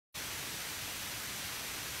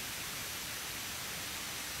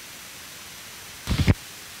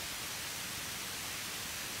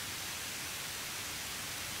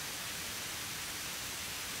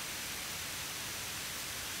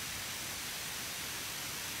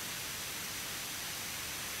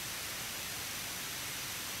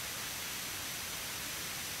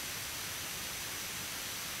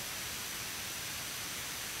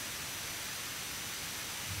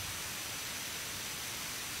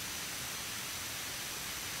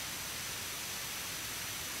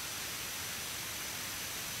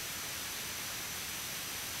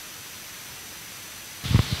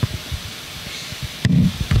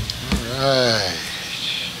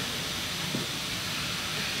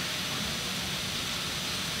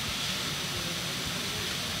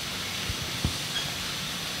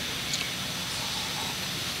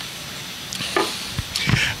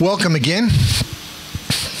Welcome again.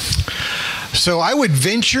 So I would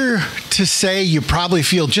venture to say you probably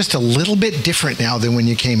feel just a little bit different now than when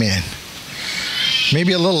you came in.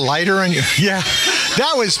 Maybe a little lighter on you. Yeah,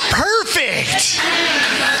 that was perfect.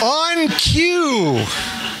 On cue.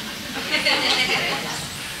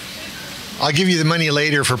 I'll give you the money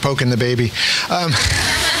later for poking the baby.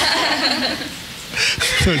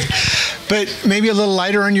 But maybe a little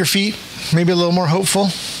lighter on your feet, maybe a little more hopeful.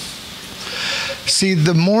 See,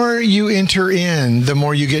 the more you enter in, the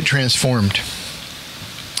more you get transformed.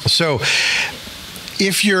 So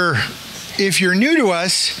if you're new to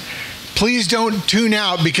us, please don't tune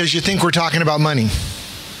out because you think we're talking about money.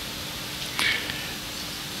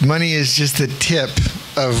 Money is just the tip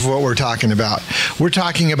of what we're talking about. We're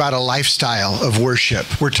talking about a lifestyle of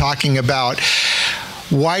worship. We're talking about,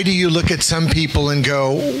 why do you look at some people and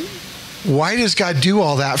go, why does God do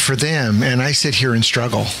all that for them? And I sit here and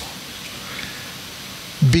struggle.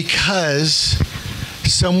 Because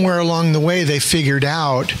somewhere along the way they figured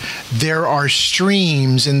out there are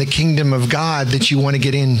streams in the kingdom of God that you want to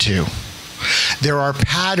get into. There are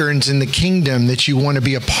patterns in the kingdom that you want to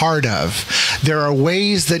be a part of. There are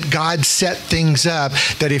ways that God set things up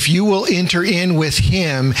that if you will enter in with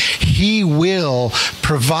Him, He will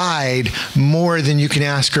provide more than you can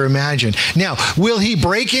ask or imagine. Now, will He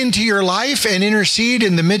break into your life and intercede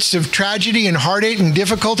in the midst of tragedy and heartache and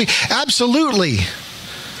difficulty? Absolutely.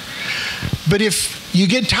 But if you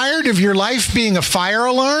get tired of your life being a fire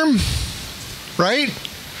alarm, right?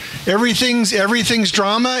 Everything's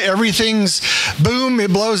drama, everything's boom,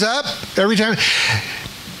 it blows up every time.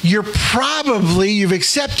 You've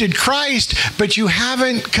accepted Christ, but you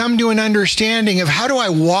haven't come to an understanding of, how do I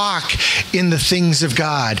walk in the things of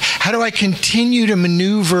God? How do I continue to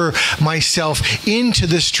maneuver myself into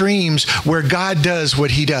the streams where God does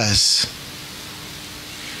what He does?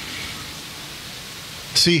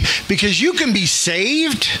 See, because you can be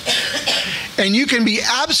saved and you can be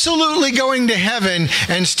absolutely going to heaven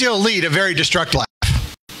and still lead a very destructive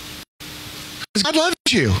life. God loves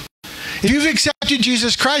you. If you've accepted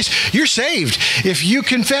Jesus Christ, you're saved. If you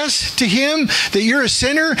confess to Him that you're a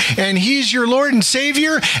sinner and He's your Lord and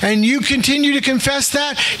Savior, and you continue to confess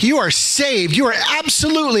that, you are saved. You are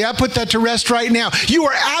absolutely, I put that to rest right now, you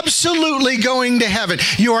are absolutely going to heaven.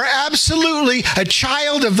 You are absolutely a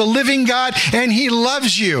child of the living God, and He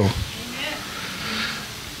loves you.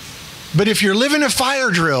 But if you're living a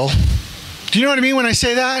fire drill, do you know what I mean when I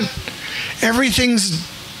say that?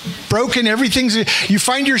 Everything's broken, you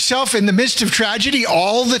find yourself in the midst of tragedy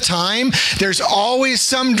all the time. There's always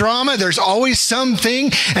some drama, there's always something,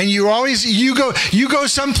 and you go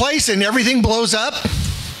someplace and everything blows up.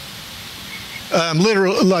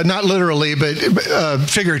 Not literally, but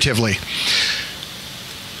figuratively.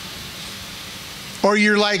 Or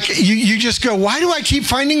you're like, you just go, why do I keep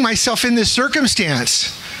finding myself in this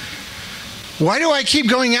circumstance? Why do I keep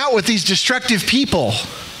going out with these destructive people?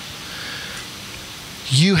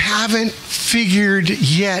 You haven't figured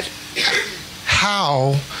yet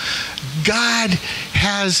how God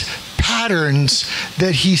has patterns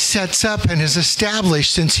that He sets up and has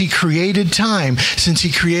established since He created time, since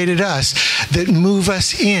He created us, that move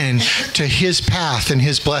us in to His path and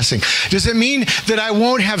His blessing. Does it mean that I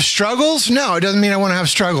won't have struggles? No, it doesn't mean I won't have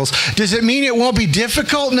struggles. Does it mean it won't be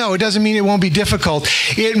difficult? No, it doesn't mean it won't be difficult.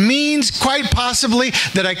 It means quite possibly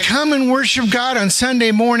that I come and worship God on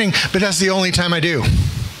Sunday morning, but that's the only time I do.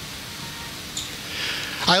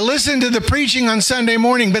 I listen to the preaching on Sunday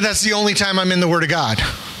morning, but that's the only time I'm in the Word of God.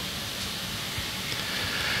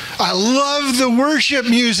 I love the worship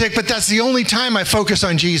music, but that's the only time I focus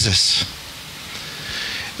on Jesus.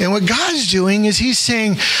 And what God's doing is He's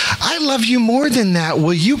saying, I love you more than that.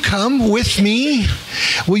 Will you come with me?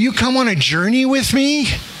 Will you come on a journey with me?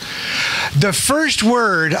 The first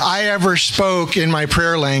word I ever spoke in my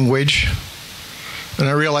prayer language, and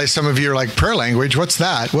I realize some of you are like, prayer language, what's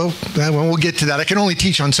that? Well, we'll get to that. I can only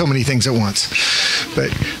teach on so many things at once. But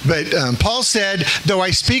Paul said, though I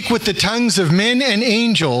speak with the tongues of men and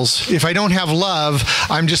angels, if I don't have love,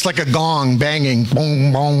 I'm just like a gong banging,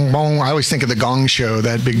 bong, bong, bong. I always think of the Gong Show,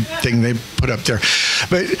 that big thing they put up there.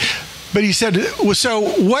 But he said, so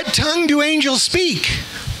what tongue do angels speak?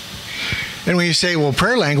 And when you say, well,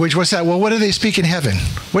 prayer language, what's that? Well, what do they speak in heaven?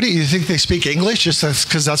 What do you think they speak English? Just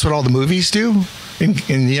because that's what all the movies do? In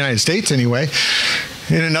the United States, anyway.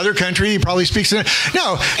 In another country, he probably speaks. No,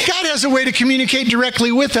 God has a way to communicate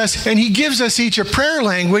directly with us, and He gives us each a prayer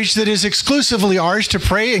language that is exclusively ours to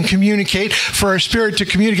pray and communicate, for our spirit to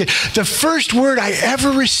communicate. The first word I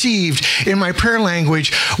ever received in my prayer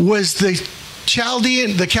language was the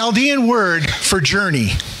Chaldean word for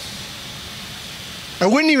journey. I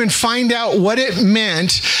wouldn't even find out what it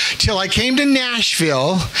meant till I came to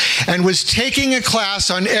Nashville and was taking a class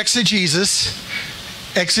on exegesis.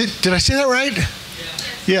 Did I say that right?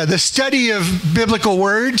 Yeah, the study of biblical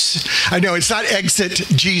words. I know it's not exit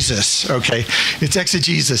Jesus, okay? It's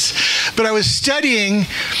exegesis. But I was studying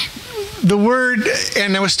the word,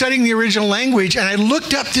 and I was studying the original language, and I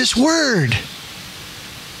looked up this word.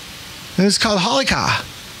 And it's called halakha.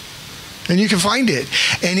 And you can find it.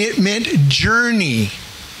 And it meant journey.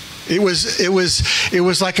 It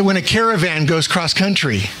was like when a caravan goes cross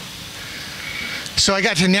country. So I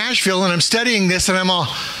got to Nashville and I'm studying this and I'm all,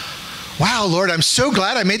 wow, Lord, I'm so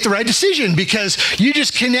glad I made the right decision because you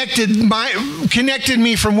just connected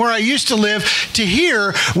me from where I used to live to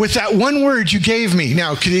here with that one word you gave me.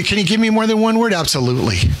 Now, can you give me more than one word?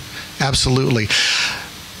 Absolutely. Absolutely.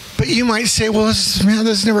 But you might say, well,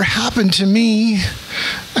 this never happened to me.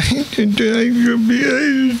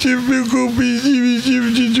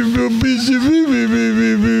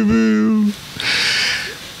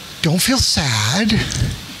 Don't feel sad.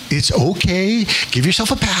 It's okay. Give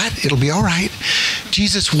yourself a pat. It'll be all right.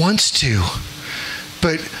 Jesus wants to.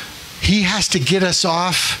 But he has to get us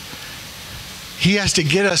off. He has to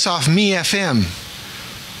get us off me FM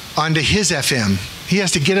onto his FM. He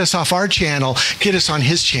has to get us off our channel, get us on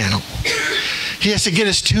his channel. He has to get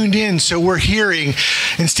us tuned in so we're hearing,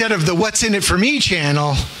 instead of the what's in it for me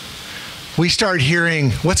channel, we start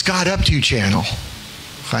hearing what's God up to channel.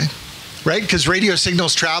 Okay? Right? Because radio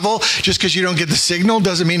signals travel. Just because you don't get the signal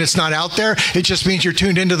doesn't mean it's not out there. It just means you're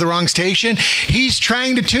tuned into the wrong station. He's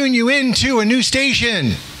trying to tune you into a new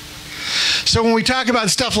station. So when we talk about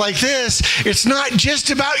stuff like this, it's not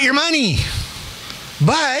just about your money.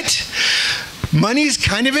 But money's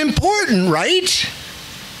kind of important, right?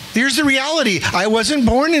 Here's the reality. I wasn't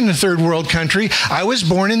born in a third world country. I was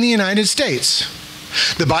born in the United States.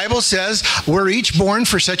 The Bible says we're each born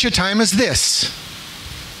for such a time as this.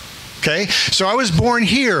 Okay, so I was born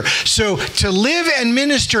here. So to live and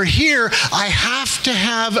minister here, I have to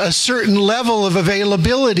have a certain level of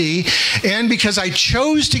availability. And because I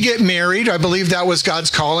chose to get married, I believe that was God's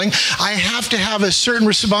calling, I have to have a certain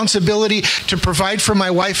responsibility to provide for my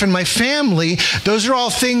wife and my family. Those are all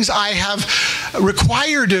things I have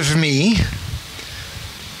required of me.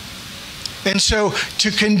 And so to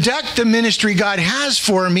conduct the ministry God has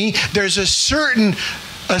for me, there's a certain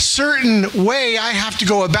way I have to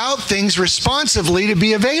go about things responsively to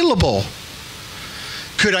be available.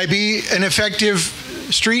 Could I be an effective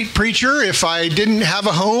street preacher if I didn't have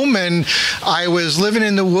a home and I was living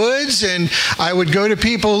in the woods and I would go to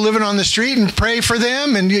people living on the street and pray for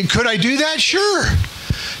them? And could I do that? Sure.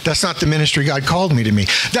 That's not the ministry God called me to me.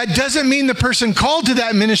 That doesn't mean the person called to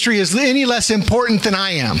that ministry is any less important than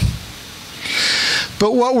I am.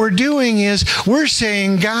 But what we're doing is we're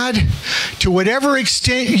saying, God, to whatever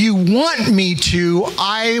extent you want me to,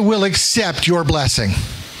 I will accept your blessing.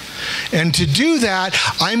 And to do that,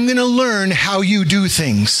 I'm going to learn how you do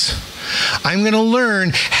things. I'm going to learn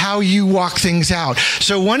how you walk things out.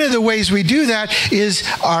 So one of the ways we do that is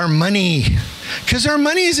our money. Because our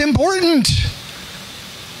money is important.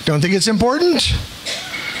 Don't think it's important?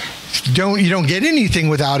 You don't get anything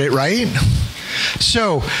without it, right?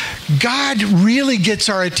 So God really gets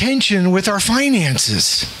our attention with our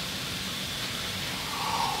finances.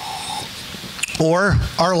 Or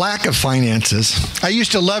our lack of finances. I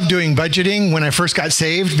used to love doing budgeting when I first got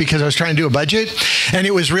saved because I was trying to do a budget, and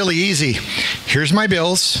it was really easy. Here's my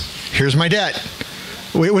bills, here's my debt.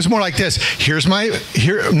 It was more like this. Here's my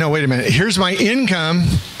income,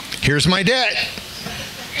 here's my debt.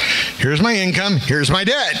 Here's my income, here's my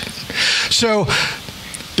debt. So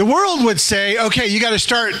the world would say, okay, you got to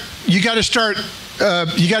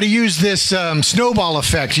use this snowball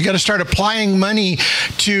effect. You got to start applying money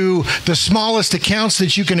to the smallest accounts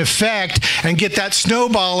that you can affect and get that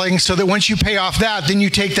snowballing so that once you pay off that, then you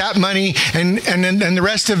take that money and the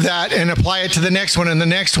rest of that and apply it to the next one and the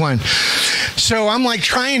next one. So I'm like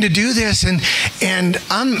trying to do this and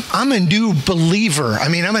I'm a new believer. I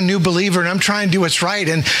mean, I'm a new believer and I'm trying to do what's right.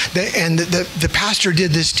 And the pastor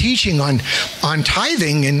did this teaching on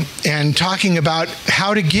tithing and talking about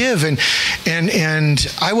how to give and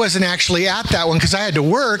I wasn't actually at that one because I had to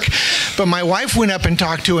work, but my wife went up and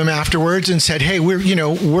talked to him afterwards and said, hey,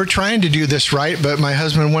 we're trying to do this right, but my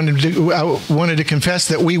husband wanted to confess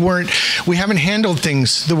that we haven't handled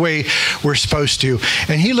things the way we're supposed to.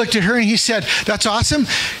 And he looked at her and he said, that's awesome.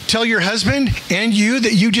 Tell your husband and you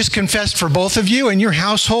that you just confessed for both of you and your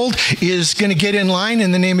household is going to get in line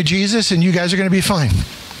in the name of Jesus and you guys are going to be fine.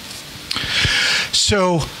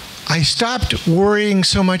 So I stopped worrying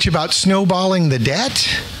so much about snowballing the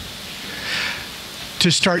debt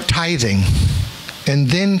to start tithing. and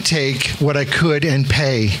then take what I could and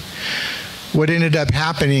pay. What ended up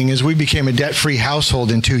happening is we became a debt-free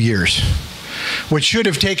household in 2 years. What should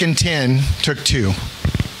have taken 10 took 2.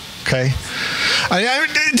 Okay?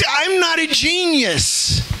 I'm not a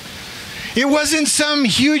genius. It wasn't some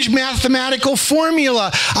huge mathematical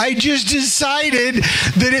formula. I just decided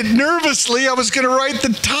that nervously I was going to write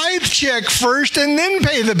the tithe check first and then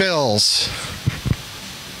pay the bills.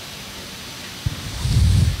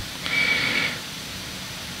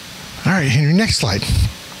 All right, Henry, next slide.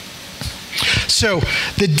 So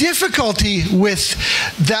the difficulty with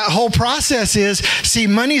that whole process is, see,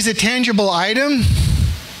 money's a tangible item.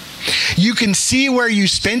 You can see where you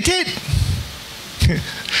spent it.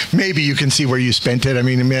 Maybe you can see where you spent it. I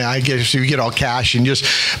mean, I guess you get all cash and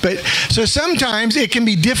but so sometimes it can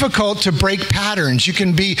be difficult to break patterns. You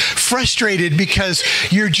can be frustrated because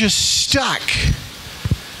you're just stuck.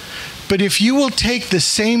 But if you will take the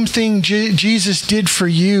same thing Jesus did for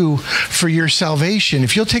you, for your salvation,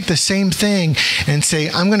 if you'll take the same thing and say,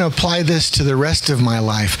 I'm going to apply this to the rest of my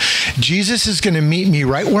life, Jesus is going to meet me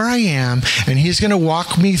right where I am, and he's going to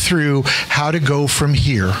walk me through how to go from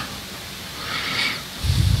here.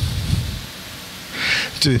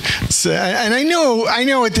 And I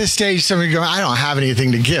know at this stage, some of you go, I don't have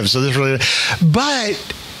anything to give. So this really,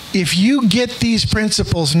 but if you get these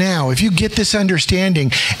principles now, if you get this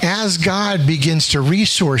understanding, as God begins to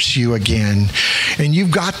resource you again, and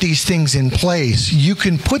you've got these things in place, you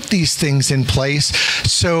can put these things in place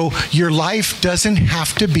so your life doesn't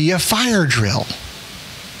have to be a fire drill.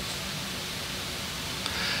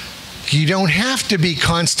 You don't have to be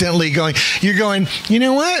constantly going, you're going, you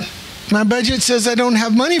know what? My budget says I don't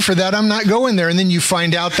have money for that. I'm not going there. And then you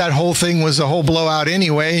find out that whole thing was a whole blowout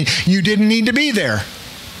anyway. You didn't need to be there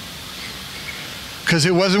because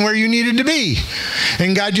it wasn't where you needed to be.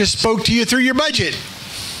 And God just spoke to you through your budget.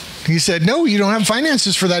 He said, no, you don't have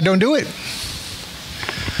finances for that. Don't do it.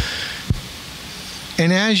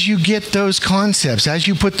 And as you get those concepts, as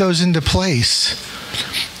you put those into place,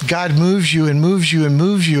 God moves you and moves you and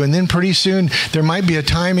moves you. And then pretty soon there might be a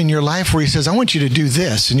time in your life where he says, I want you to do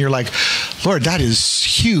this. And you're like, Lord, that is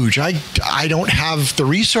huge. I don't have the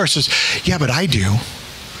resources. Yeah, but I do.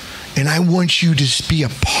 And I want you to be a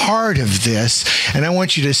part of this. And I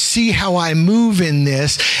want you to see how I move in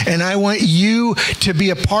this. And I want you to be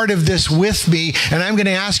a part of this with me. And I'm going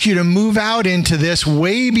to ask you to move out into this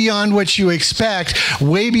way beyond what you expect,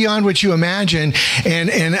 way beyond what you imagine.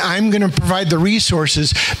 And I'm going to provide the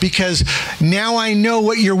resources because now I know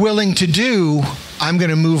what you're willing to do. I'm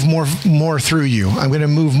going to move more through you. I'm going to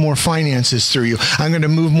move more finances through you. I'm going to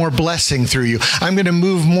move more blessing through you. I'm going to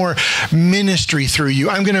move more ministry through you.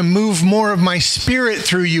 I'm going to move more of my spirit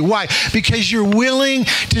through you. Why? Because you're willing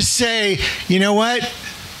to say, you know what?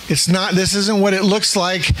 This isn't what it looks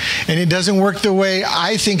like, and it doesn't work the way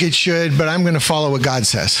I think it should, but I'm going to follow what God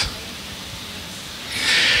says.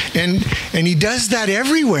 And he does that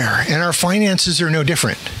everywhere, and our finances are no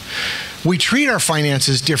different. We treat our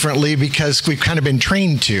finances differently because we've kind of been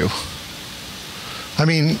trained to. I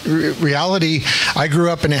mean, reality, I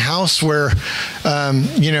grew up in a house where,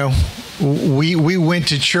 we went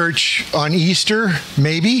to church on Easter,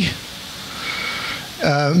 maybe,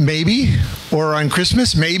 or on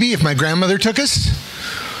Christmas, maybe, if my grandmother took us.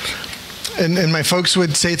 And my folks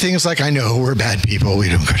would say things like, I know, we're bad people, we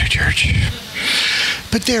don't go to church.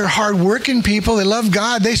 But they're hardworking people, they love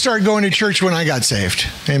God. They started going to church when I got saved.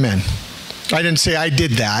 Amen. I didn't say I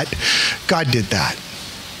did that. God did that.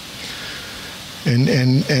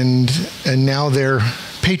 And now they're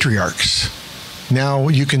patriarchs. Now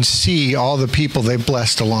you can see all the people they've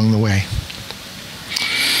blessed along the way.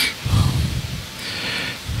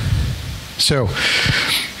 So,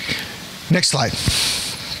 next slide.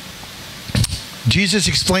 Jesus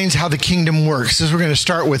explains how the kingdom works. As we're going to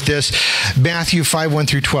start with this, Matthew 5, 1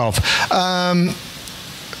 through 12.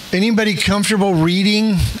 Anybody comfortable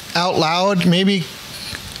reading out loud? Maybe,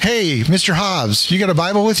 hey, Mr. Hobbs, you got a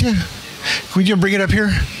Bible with you? Would you bring it up here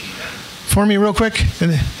for me real quick?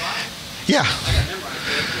 Yeah.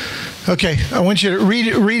 Okay, I want you to read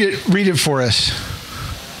it for us.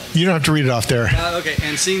 You don't have to read it off there. Okay.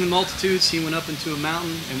 And seeing the multitudes, he went up into a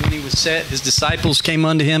mountain, and when he was set, his disciples came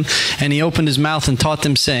unto him, and he opened his mouth and taught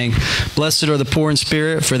them, saying, Blessed are the poor in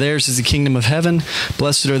spirit, for theirs is the kingdom of heaven.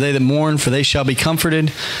 Blessed are they that mourn, for they shall be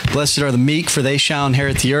comforted. Blessed are the meek, for they shall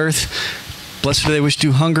inherit the earth. Blessed are they which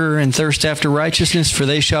do hunger and thirst after righteousness, for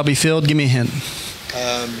they shall be filled. Give me a hint.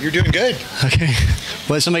 You're doing good. Okay.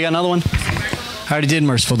 Well, somebody got another one? I already did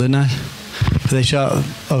merciful, didn't I? For they shall...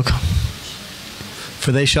 Okay.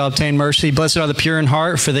 For they shall obtain mercy. Blessed are the pure in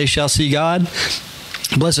heart, for they shall see God.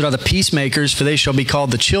 Blessed are the peacemakers, for they shall be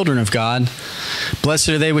called the children of God. Blessed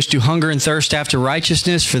are they which do hunger and thirst after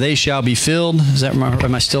righteousness, for they shall be filled.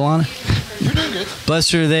 Am I still on it? You're doing good.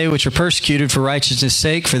 Blessed are they which are persecuted for righteousness'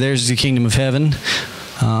 sake, for theirs is the kingdom of heaven.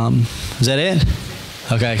 Is that it?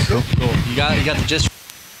 Okay, cool. You got the gist.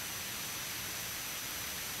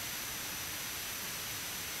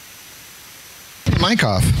 Mic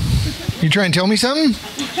off. You trying to tell me something?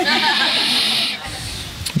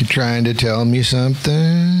 You trying to tell me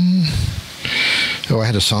something? Oh, I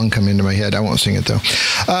had a song come into my head. I won't sing it though.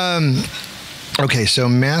 Okay, so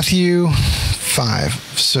Matthew 5.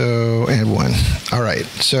 And 1. All right.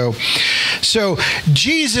 So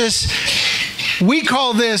Jesus, we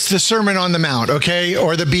call this the Sermon on the Mount, okay,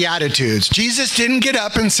 or the Beatitudes. Jesus didn't get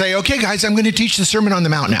up and say, "Okay, guys, I'm going to teach the Sermon on the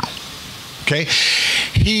Mount now." Okay,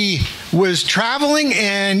 he was traveling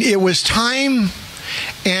and it was time,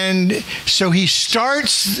 and so he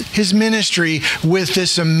starts his ministry with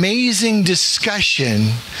this amazing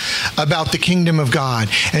discussion about the kingdom of God.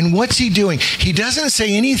 And what's he doing? He doesn't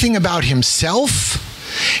say anything about himself.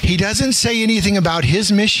 He doesn't say anything about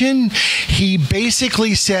his mission. He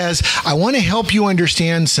basically says, I want to help you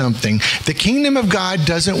understand something. The kingdom of God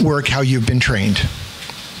doesn't work how you've been trained.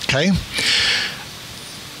 Okay?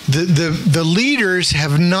 The leaders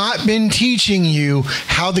have not been teaching you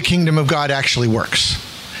how the kingdom of God actually works.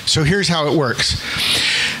 So here's how it works.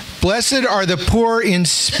 Blessed are the poor in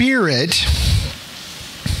spirit.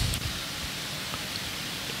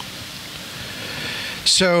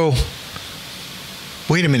 So,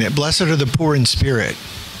 wait a minute. Blessed are the poor in spirit.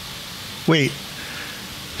 Wait.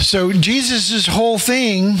 So Jesus' whole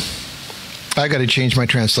thing, I got to change my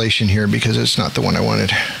translation here because it's not the one I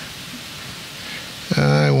wanted.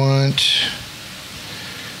 I want...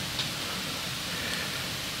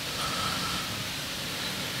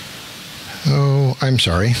 Oh, I'm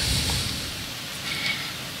sorry.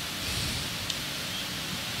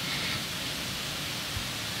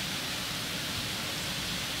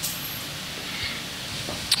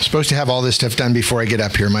 I'm supposed to have all this stuff done before I get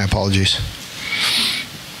up here. My apologies.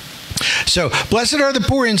 So, blessed are the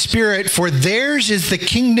poor in spirit, for theirs is the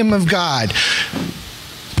kingdom of God.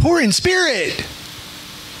 Poor in spirit.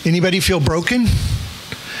 Anybody feel broken?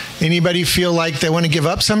 Anybody feel like they want to give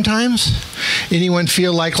up sometimes? Anyone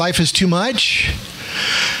feel like life is too much?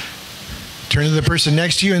 Turn to the person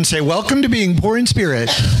next to you and say, welcome to being poor in spirit.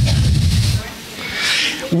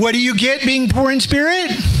 What do you get being poor in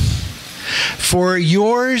spirit? For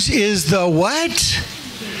yours is the what?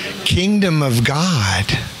 Kingdom of God.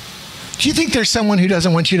 Do you think there's someone who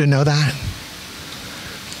doesn't want you to know that?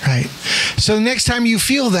 Right. So the next time you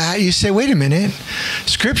feel that, you say, wait a minute.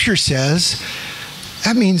 Scripture says,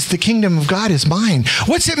 that means the kingdom of God is mine.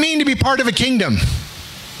 What's it mean to be part of a kingdom?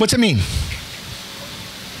 What's it mean?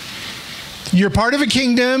 You're part of a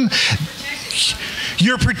kingdom.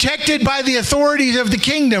 You're protected by the authorities of the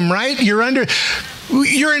kingdom, right? Let's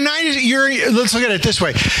look at it this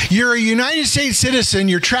way. You're a United States citizen,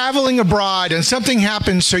 you're traveling abroad, and something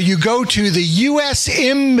happens, so you go to the U.S.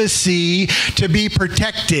 Embassy to be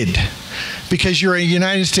protected because you're a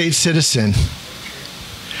United States citizen.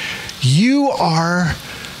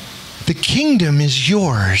 The kingdom is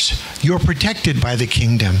yours. You're protected by the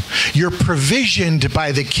kingdom. You're provisioned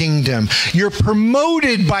by the kingdom. You're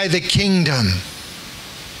promoted by the kingdom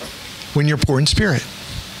when you're poor in spirit.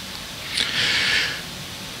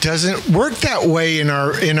 Doesn't work that way in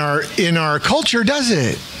our culture, does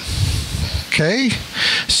it? Okay?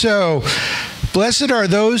 So, blessed are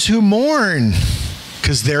those who mourn,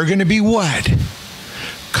 because they're going to be what?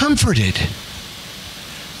 Comforted.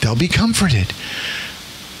 They'll be comforted.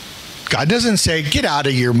 God doesn't say, get out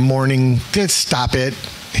of your mourning, just stop it.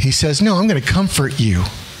 He says, no, I'm going to comfort you.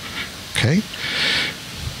 Okay?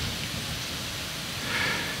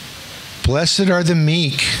 Blessed are the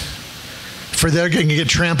meek, for they're going to get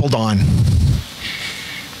trampled on.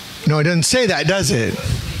 No, it doesn't say that, does it?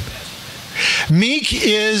 Meek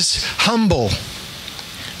is humble.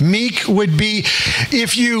 Meek would be,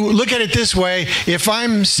 if you look at it this way, if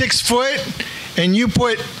I'm 6 foot and you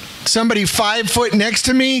put somebody 5 foot next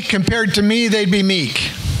to me, compared to me, they'd be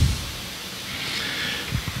meek.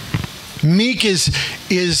 Meek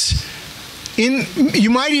you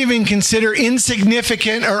might even consider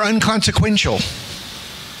insignificant or inconsequential.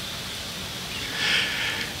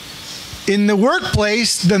 In the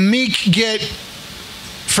workplace, the meek get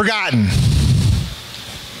forgotten.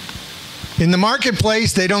 In the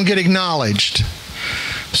marketplace, they don't get acknowledged.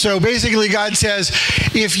 So basically, God says,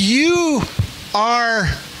 if you are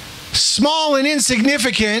small and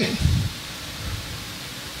insignificant,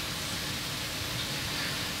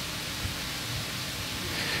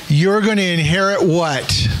 you're going to inherit what?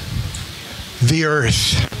 The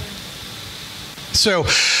earth. So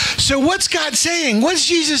what's God saying? What's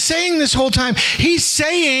Jesus saying this whole time? He's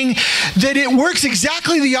saying that it works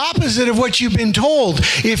exactly the opposite of what you've been told.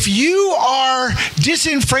 If you are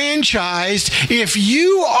disenfranchised, if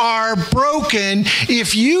you are broken,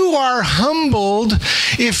 if you are humbled,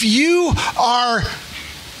 if you are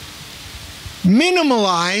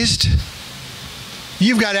minimalized,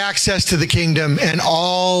 you've got access to the kingdom and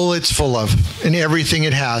all it's full of and everything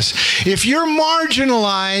it has. If you're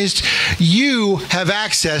marginalized, you have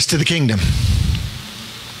access to the kingdom.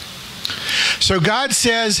 So God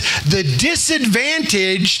says the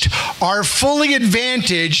disadvantaged are fully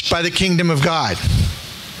advantaged by the kingdom of God.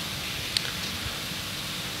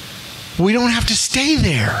 We don't have to stay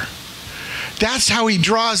there. That's how he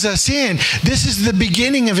draws us in. This is the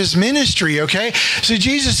beginning of his ministry, okay? So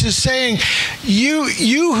Jesus is saying,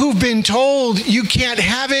 you who've been told you can't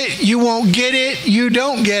have it, you won't get it, you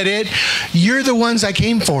don't get it, you're the ones I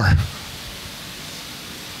came for.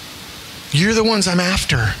 You're the ones I'm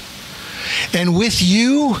after. And with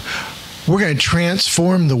you, we're going to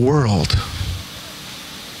transform the world.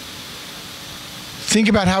 Think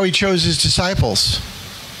about how he chose his disciples.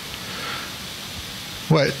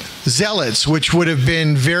 What? Zealots, which would have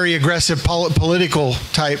been very aggressive political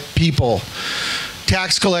type people.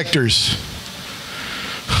 Tax collectors.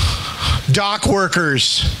 Dock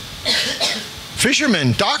workers.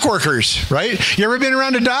 Fishermen, dock workers, right? You ever been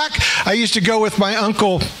around a dock? I used to go with my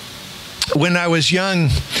uncle when I was young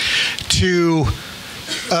to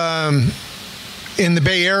in the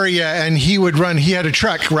Bay Area, and he had a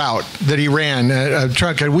truck route that he ran, a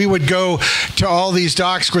truck, and we would go to all these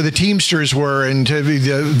docks where the Teamsters were, and to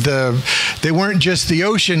they weren't just the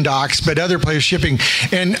ocean docks, but other places shipping.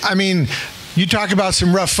 And I mean, you talk about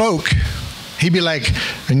some rough folk. He'd be like,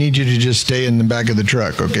 I need you to just stay in the back of the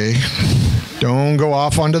truck, okay? Don't go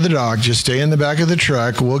off onto the dock. Just stay in the back of the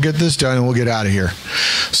truck. We'll get this done and we'll get out of here.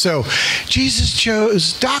 So Jesus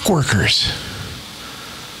chose dock workers.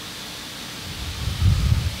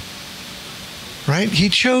 Right? He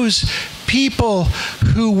chose people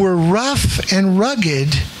who were rough and rugged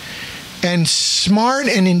and smart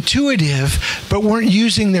and intuitive, but weren't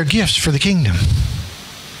using their gifts for the kingdom.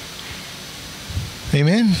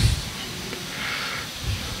 Amen?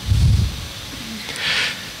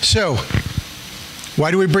 So, why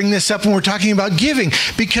do we bring this up when we're talking about giving?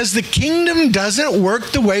 Because the kingdom doesn't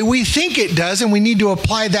work the way we think it does, and we need to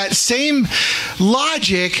apply that same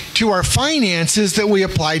logic to our finances that we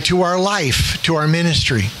apply to our life, to our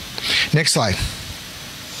ministry. Next slide.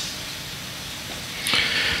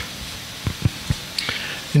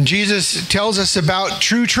 And Jesus tells us about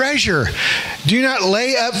true treasure. Do not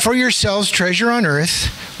lay up for yourselves treasure on earth,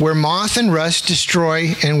 where moth and rust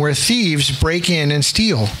destroy and where thieves break in and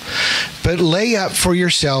steal. But lay up for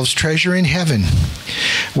yourselves treasure in heaven,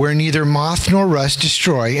 where neither moth nor rust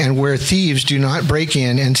destroy and where thieves do not break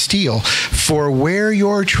in and steal. For where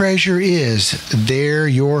your treasure is, there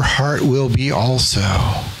your heart will be also.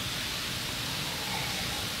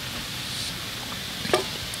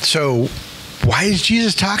 So, why is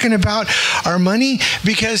Jesus talking about our money?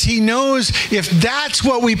 Because he knows if that's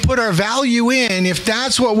what we put our value in, if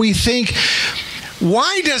that's what we think,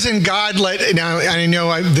 why doesn't God let, now I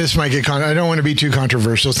know this might get, I don't want to be too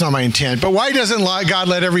controversial, it's not my intent, but why doesn't God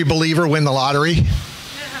let every believer win the lottery?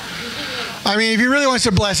 I mean, if he really wants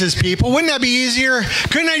to bless his people, wouldn't that be easier?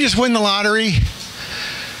 Couldn't I just win the lottery?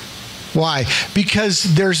 Why? Because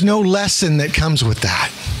there's no lesson that comes with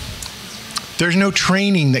that. There's no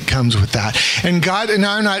training that comes with that. And God, and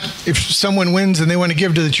I'm not, if someone wins and they want to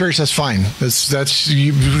give to the church, that's fine. That's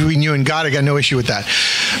between you and God. I got no issue with that.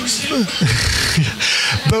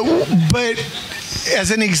 but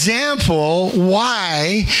as an example,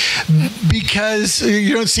 why? Because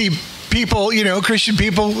you don't see people, Christian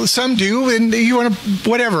people, some do, and you want to,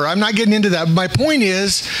 whatever. I'm not getting into that. My point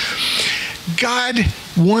is, God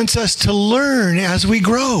wants us to learn as we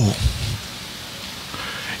grow.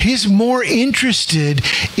 He's more interested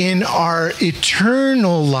in our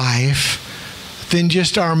eternal life than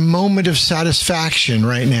just our moment of satisfaction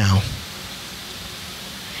right now.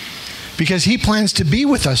 Because he plans to be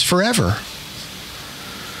with us forever.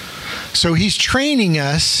 So he's training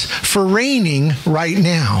us for reigning right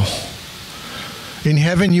now. In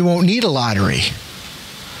heaven, you won't need a lottery.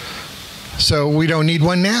 So we don't need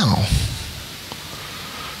one now.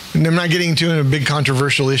 And I'm not getting into a big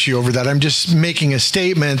controversial issue over that. I'm just making a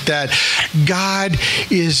statement that God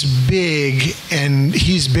is big and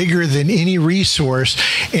he's bigger than any resource.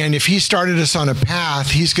 And if he started us on a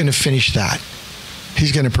path, he's going to finish that.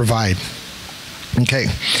 He's going to provide. Okay,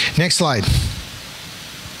 next slide.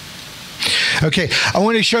 Okay, I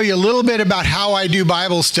want to show you a little bit about how I do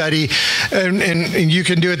Bible study, and you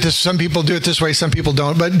can do it this. Some people do it this way, some people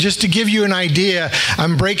don't. But just to give you an idea,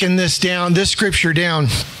 I'm breaking this scripture down.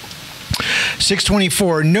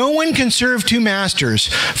 6:24, no one can serve two masters,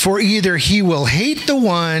 for either he will hate the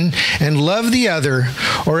one and love the other,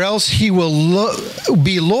 or else he will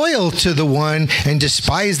be loyal to the one and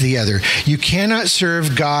despise the other. You cannot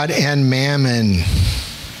serve God and mammon.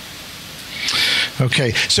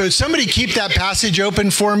 Okay, so somebody keep that passage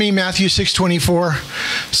open for me, Matthew 6:24,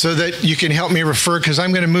 so that you can help me refer, because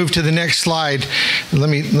I'm going to move to the next slide. Let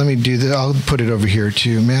me do that. I'll put it over here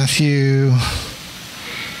too. Matthew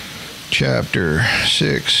chapter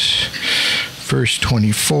 6, verse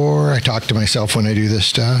 24. I talk to myself when I do this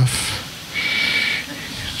stuff.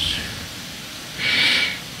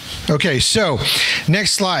 Okay, so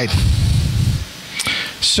next slide.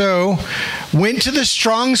 So, went to the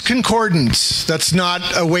Strong's Concordance. That's not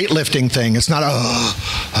a weightlifting thing. It's not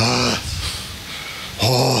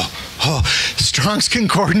Strong's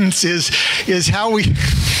Concordance is how we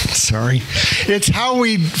it's how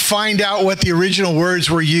we find out what the original words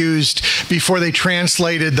were used before they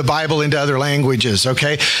translated the Bible into other languages,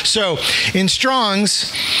 okay? So, in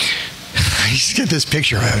Strong's, I just get this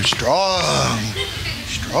picture of strong.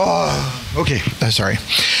 Okay, sorry.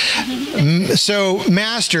 So,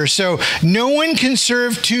 master. So, no one can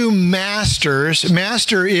serve two masters.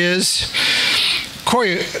 Master is,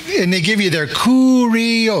 and they give you their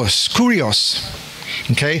kurios.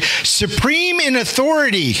 Okay? Supreme in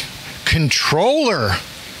authority. Controller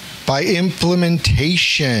by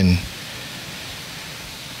implementation.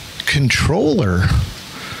 Controller.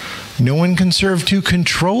 No one can serve two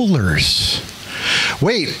controllers.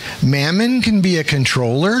 Wait, mammon can be a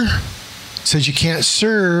controller? It says you can't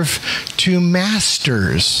serve two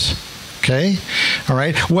masters. Okay? All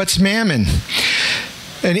right. What's mammon?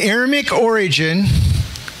 An Aramaic origin,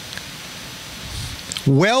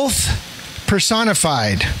 wealth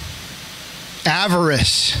personified,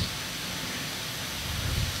 avarice,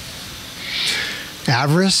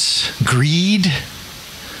 greed.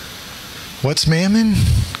 What's mammon?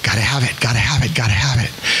 Gotta have it, gotta have it, gotta have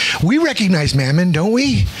it. We recognize mammon, don't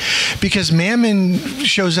we? Because mammon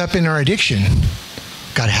shows up in our addiction.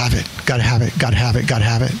 Gotta have it, gotta have it, gotta have it, gotta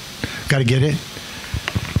have it. Gotta get it.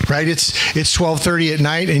 Right? It's 12:30 at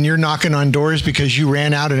night and you're knocking on doors because you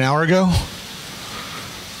ran out an hour ago.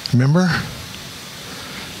 Remember?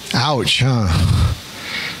 Ouch, huh?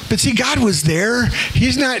 But see, God was there.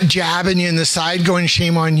 He's not jabbing you in the side going,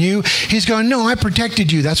 shame on you. He's going, no, I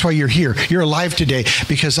protected you. That's why you're here. You're alive today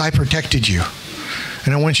because I protected you.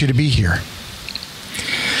 And I want you to be here.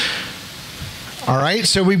 All right,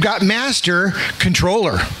 so we've got master,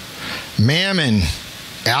 controller, mammon,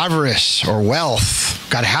 avarice, or wealth.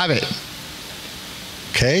 Got to have it.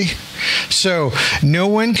 Okay? So no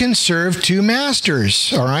one can serve two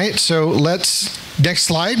masters. All right, so next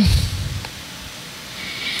slide.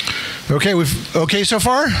 Okay, okay so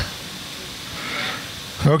far?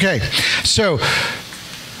 Okay, so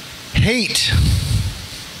hate,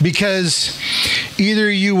 because either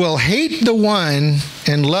you will hate the one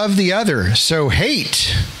and love the other. So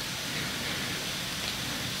hate,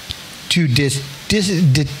 to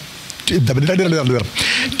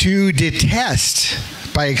detest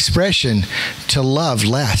by expression, to love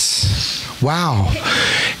less. Wow,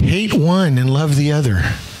 hate one and love the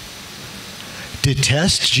other.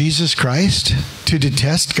 Detest Jesus Christ? To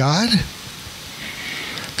detest God?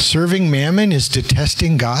 Serving mammon is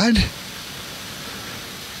detesting God?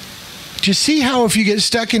 Do you see how if you get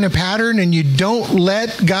stuck in a pattern and you don't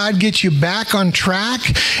let God get you back on track,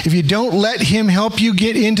 if you don't let Him help you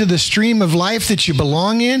get into the stream of life that you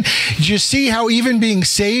belong in, do you see how even being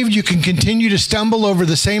saved, you can continue to stumble over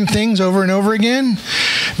the same things over and over again?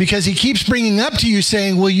 Because He keeps bringing up to you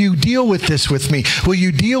saying, will you deal with this with me? Will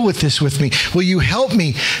you deal with this with me? Will you help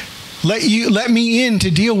me? Let me in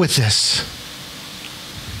to deal with this.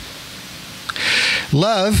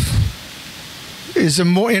 Love is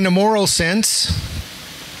in a moral sense.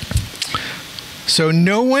 So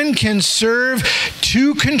no one can serve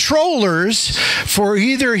two controllers, for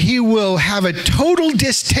either he will have a total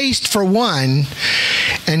distaste for one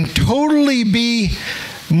and totally be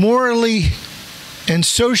morally and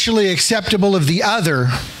socially acceptable of the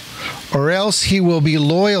other, or else he will be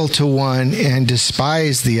loyal to one and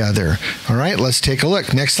despise the other. All right, let's take a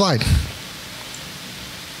look. Next slide.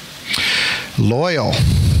 Loyal.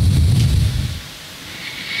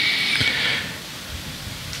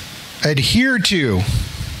 Adhere to,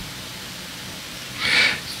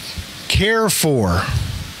 care for,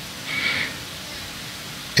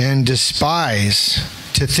 and despise,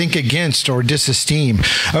 to think against or disesteem.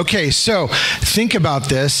 Okay, so think about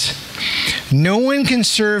this. No one can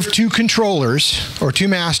serve two controllers or two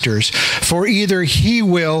masters, for either he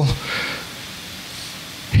will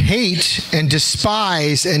hate and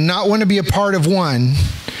despise and not want to be a part of one,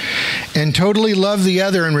 and totally love the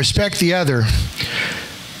other and respect the other,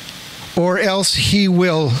 or else he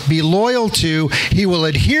will be loyal to, he will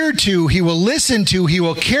adhere to, he will listen to, he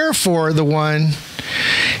will care for the one,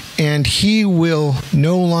 and he will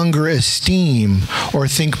no longer esteem or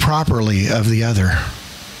think properly of the other.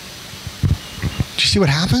 Do you see what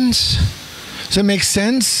happens? Does that make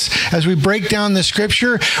sense? As we break down the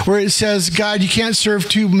scripture where it says, God, you can't serve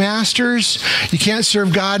two masters. You can't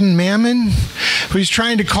serve God and mammon. But he's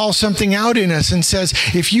trying to call something out in us and says,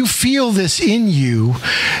 if you feel this in you,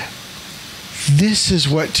 this is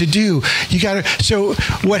what to do. So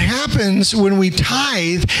what happens when we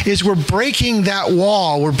tithe is we're breaking that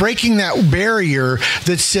wall. We're breaking that barrier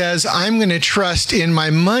that says, I'm going to trust in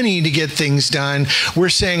my money to get things done. We're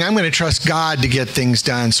saying, I'm going to trust God to get things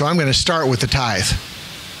done. So I'm going to start with the tithe.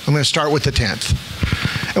 I'm going to start with the 10th.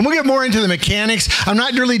 And we'll get more into the mechanics. I'm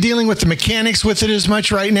not really dealing with the mechanics with it as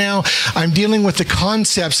much right now. I'm dealing with the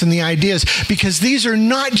concepts and the ideas, because these are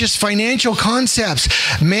not just financial concepts.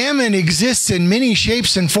 Mammon exists in many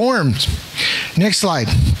shapes and forms. Next slide.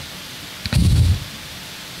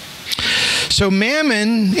 So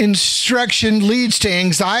mammon instruction leads to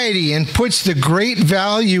anxiety and puts the great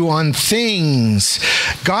value on things.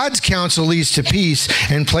 God's counsel leads to peace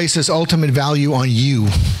and places ultimate value on you.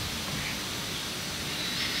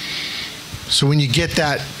 So when you get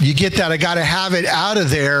that, I got to have it out of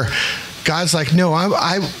there. God's like, no,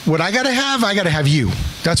 what I got to have you.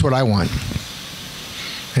 That's what I want.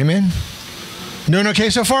 Amen? Doing okay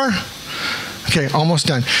so far? Okay, almost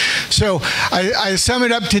done. So I sum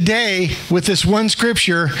it up today with this one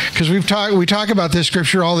scripture, because we talk about this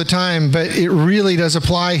scripture all the time, but it really does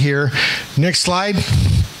apply here. Next slide.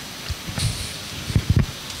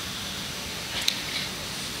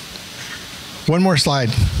 One more slide.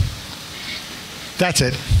 That's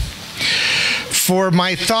it. For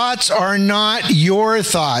my thoughts are not your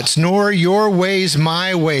thoughts, nor your ways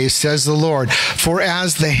my ways, says the Lord. For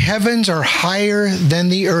as the heavens are higher than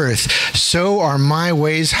the earth, so are my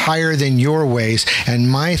ways higher than your ways, and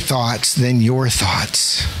my thoughts than your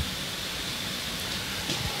thoughts.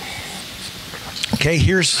 Okay,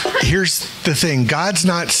 here's the thing. God's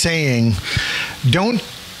not saying, don't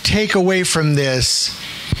take away from this,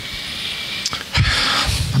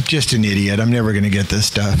 I'm just an idiot, I'm never going to get this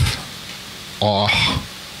stuff. Oh.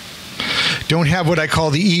 Don't have what I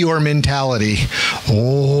call the Eeyore mentality.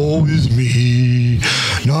 Oh, it's me.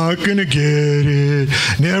 Not going to get it.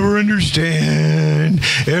 Never understand.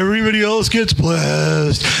 Everybody else gets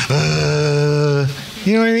blessed.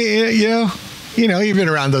 You know what I mean? You know, you've been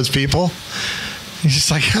around those people. He's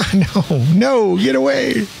just like, oh, no, get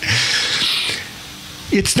away.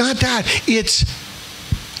 It's not that. It's,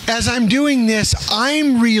 as I'm doing this,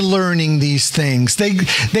 I'm relearning these things. They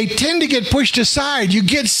tend to get pushed aside. You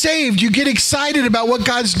get saved. You get excited about what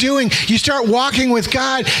God's doing. You start walking with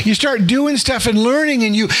God. You start doing stuff and learning,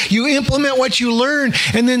 and you implement what you learn.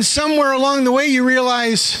 And then somewhere along the way, you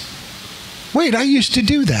realize, wait, I used to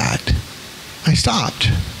do that. I stopped.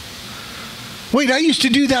 Wait, I used to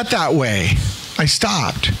do that way. I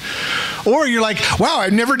stopped. Or you're like, wow,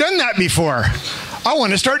 I've never done that before. I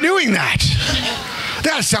want to start doing that.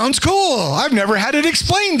 That sounds cool. I've never had it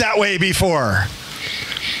explained that way before.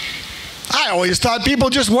 I always thought people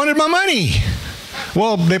just wanted my money.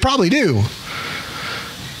 Well, they probably do.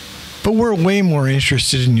 But we're way more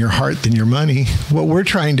interested in your heart than your money. What we're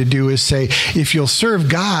trying to do is say, if you'll serve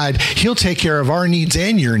God, He'll take care of our needs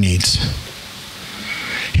and your needs.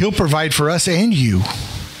 He'll provide for us and you.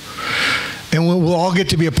 And we'll all get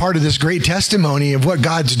to be a part of this great testimony of what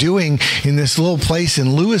God's doing in this little place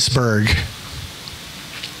in Lewisburg.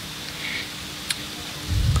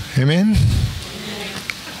 Amen?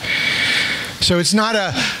 So it's not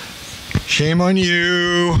a shame on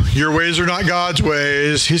you. Your ways are not God's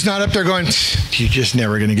ways. He's not up there going, you're just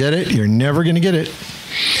never going to get it. You're never going to get it.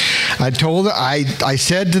 I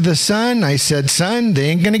said to the Son, Son, they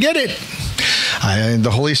ain't going to get it.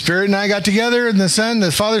 The Holy Spirit and I got together, and the Son,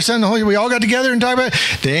 the Father, Son, the Holy, we all got together and talked about it.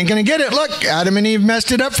 They ain't going to get it. Look, Adam and Eve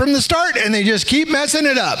messed it up from the start, and they just keep messing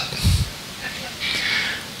it up.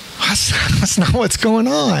 That's not what's going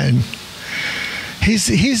on.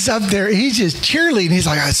 He's up there. He's just cheerleading. He's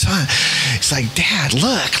like, oh, son. He's like, Dad,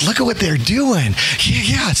 look at what they're doing.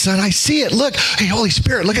 Yeah, son, I see it. Look, hey, Holy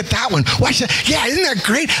Spirit, look at that one. Watch that. Yeah, isn't that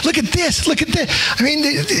great? Look at this. Look at this. I mean,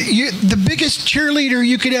 the biggest cheerleader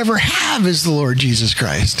you could ever have is the Lord Jesus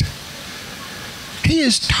Christ. He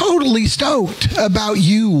is totally stoked about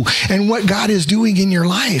you and what God is doing in your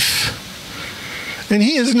life. And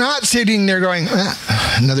he is not sitting there going,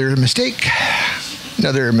 another mistake,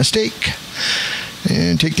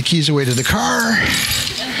 and take the keys away to the car,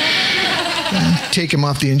 take him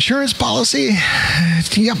off the insurance policy.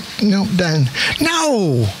 Yep, nope, done.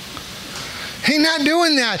 No. He's not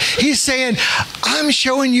doing that. He's saying, I'm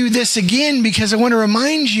showing you this again because I want to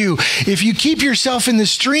remind you, if you keep yourself in the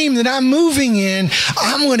stream that I'm moving in,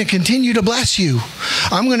 I'm going to continue to bless you.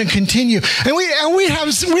 I'm going to continue. And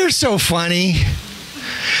we're so funny.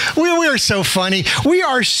 We're so funny. We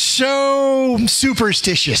are so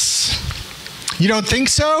superstitious. You don't think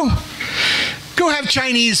so? Go have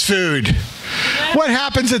Chinese food. What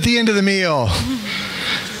happens at the end of the meal?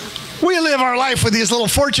 We live our life with these little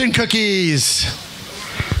fortune cookies.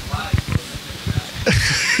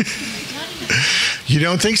 You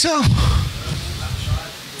don't think so?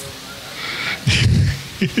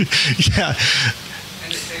 Yeah.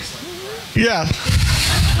 Yeah.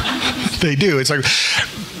 They do. It's like,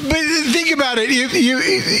 but think about it.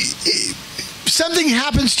 Something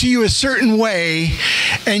happens to you a certain way,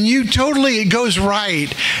 and it goes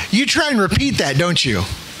right. You try and repeat that, don't you?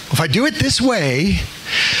 If I do it this way,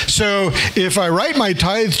 so if I write my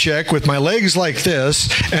tithe check with my legs like this,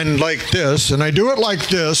 and I do it like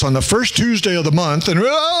this on the first Tuesday of the month, and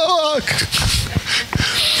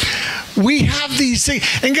we have these things,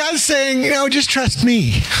 and God's saying, just trust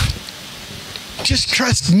me. Just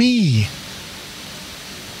trust me.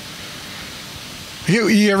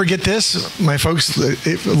 You ever get this? My folks,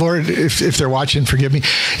 Lord, if they're watching, forgive me.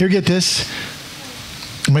 You ever get this?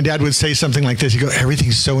 My dad would say something like this. He'd go,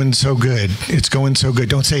 everything's so good. It's going so good.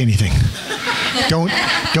 Don't say anything. Don't.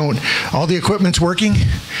 All the equipment's working.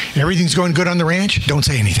 Everything's going good on the ranch. Don't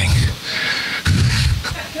say anything.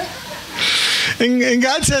 And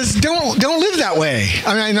God says, don't live that way.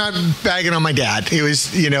 I mean, I'm not bagging on my dad. It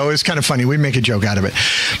was kind of funny. We'd make a joke out of it.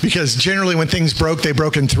 Because generally when things broke, they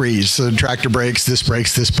broke in threes. So the tractor breaks, this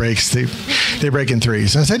breaks. They break in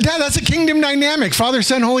threes. And I said, Dad, that's a kingdom dynamic. Father,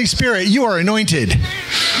 Son, Holy Spirit, you are anointed.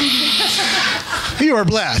 You are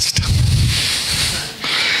blessed.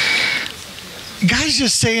 God's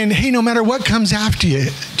just saying, hey, no matter what comes after you,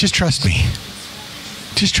 just trust me.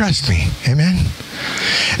 Just trust me. Amen.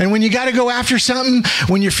 And when you got to go after something,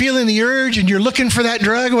 when you're feeling the urge and you're looking for that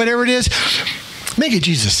drug, whatever it is, make it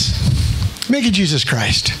Jesus. Make it Jesus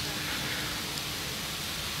Christ.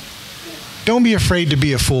 Don't be afraid to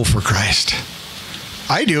be a fool for Christ.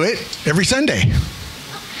 I do it every Sunday.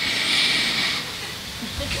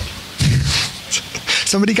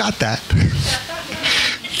 Somebody got that.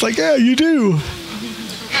 It's like, yeah, you do.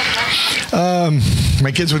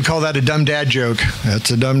 My kids would call that a dumb dad joke. That's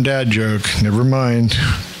a dumb dad joke. Never mind.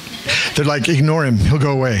 They're like, ignore him. He'll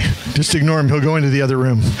go away. Just ignore him. He'll go into the other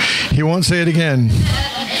room. He won't say it again.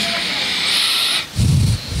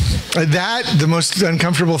 The most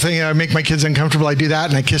uncomfortable thing, I make my kids uncomfortable. I do that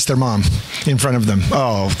and I kiss their mom in front of them.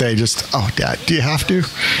 Dad, do you have to?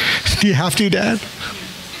 Do you have to, Dad?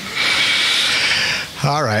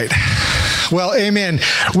 All right. Well, amen.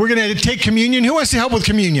 We're going to take communion. Who wants to help with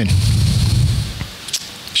communion?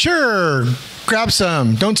 Sure. Grab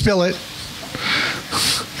some. Don't spill it.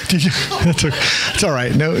 It's all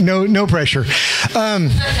right. No pressure.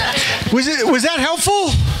 Was that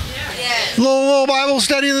helpful? Yes. Little Bible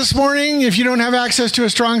study this morning. If you don't have access to a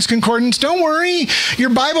Strong's Concordance, don't worry. Your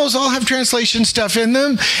Bibles all have translation stuff in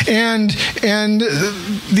them, and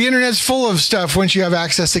the internet's full of stuff once you have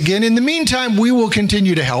access again. In the meantime, we will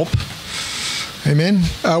continue to help. Amen.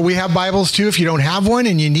 We have Bibles too. If you don't have one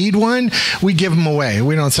and you need one, we give them away.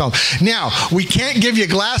 We don't sell them. Now, we can't give you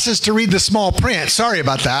glasses to read the small print. Sorry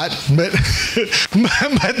about that, but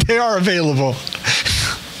they are available.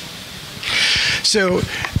 So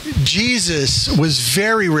Jesus was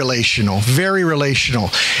very relational,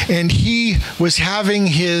 and he was having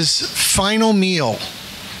his final meal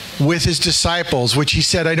with his disciples, which he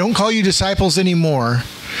said, I don't call you disciples anymore.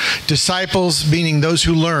 Disciples meaning those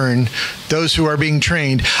who learn, those who are being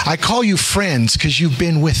trained. I call you friends because you've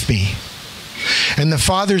been with me. And the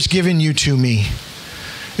Father's given you to me.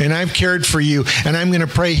 And I've cared for you. And I'm going to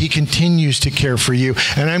pray he continues to care for you.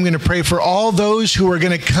 And I'm going to pray for all those who are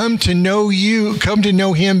going to come to know you, come to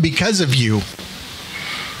know him because of you.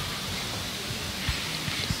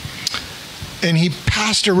 And he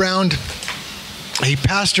passed around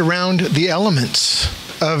the elements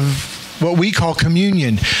of what we call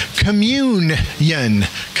communion. Communion,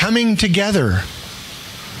 coming together.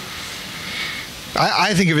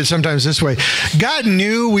 I think of it sometimes this way. God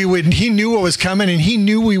knew he knew what was coming, and he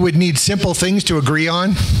knew we would need simple things to agree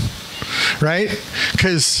on. right?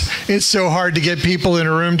 Because it's so hard to get people in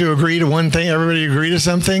a room to agree to one thing, everybody agree to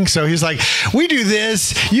something. So he's like, we do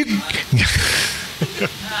this, you...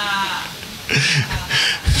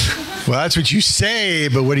 Well, that's what you say,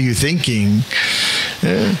 but what are you thinking?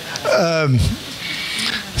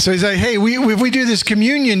 So he's like, hey, if we do this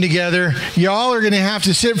communion together, y'all are going to have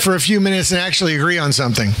to sit for a few minutes and actually agree on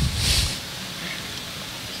something.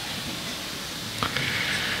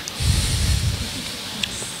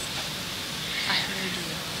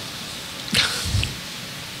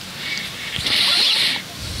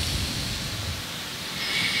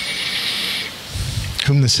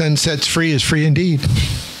 Whom the Son sets free is free indeed.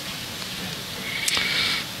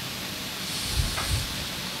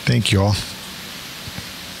 Thank you all.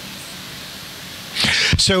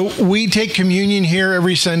 So we take communion here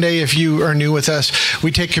every Sunday. If you are new with us,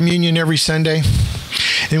 we take communion every Sunday.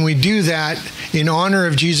 And we do that in honor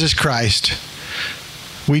of Jesus Christ.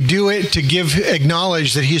 We do it to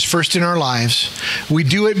acknowledge that he's first in our lives. We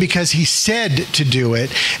do it because he said to do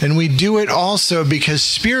it. And we do it also because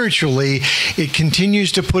spiritually, it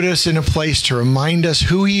continues to put us in a place to remind us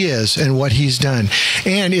who he is and what he's done.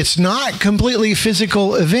 And it's not completely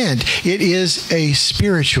physical event. It is a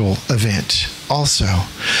spiritual event also.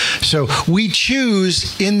 So we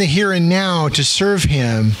choose in the here and now to serve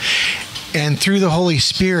him. And through the Holy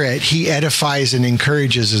Spirit, he edifies and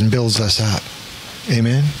encourages and builds us up.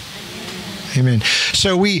 Amen? Amen.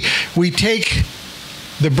 So we take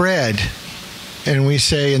the bread and we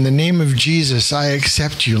say, in the name of Jesus, I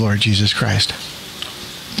accept you, Lord Jesus Christ.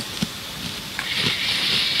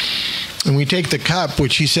 And we take the cup,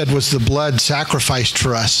 which he said was the blood sacrificed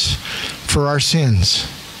for us, for our sins.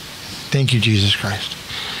 Thank you, Jesus Christ.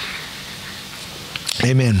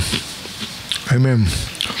 Amen. Amen.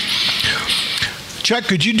 Chuck,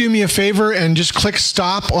 could you do me a favor and just click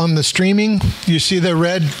stop on the streaming? You see the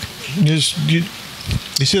red, you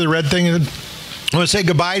see the red thing? I want to say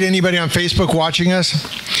goodbye to anybody on Facebook watching us.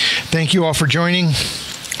 Thank you all for joining.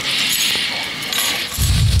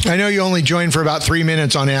 I know you only joined for about 3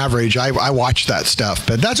 minutes on average. I watch that stuff,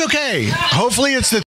 but that's okay. Hopefully it's the